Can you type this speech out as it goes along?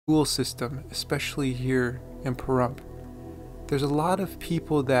school system, especially here in Pahrump, there's a lot of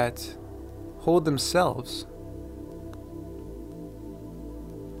people that hold themselves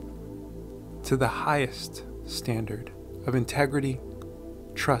to the highest standard of integrity,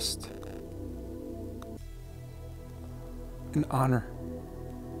 trust, and honor.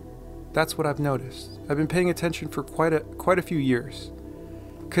 That's what I've noticed. I've been paying attention for quite a few years,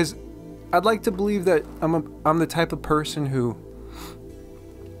 because I'd like to believe that I'm the type of person who,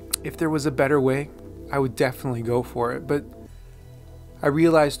 if there was a better way, I would definitely go for it. But I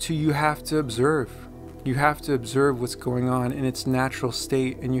realize too, you have to observe. You have to observe what's going on in its natural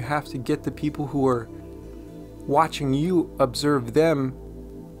state, and you have to get the people who are watching you observe them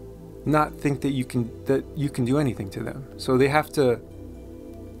not think that you can do anything to them. So they have to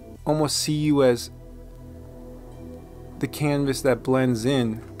almost see you as the canvas that blends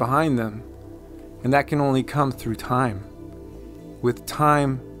in behind them, and that can only come through time. With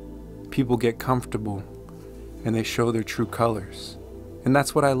time, people get comfortable and they show their true colors, and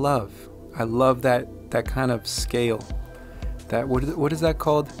that's what I love. I love that kind of scale. That what is that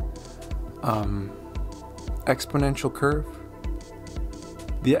called? Exponential curve.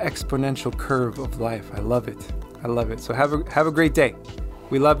 The exponential curve of life. I love it. I love it. So have a great day.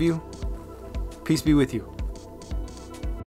 We love you. Peace be with you.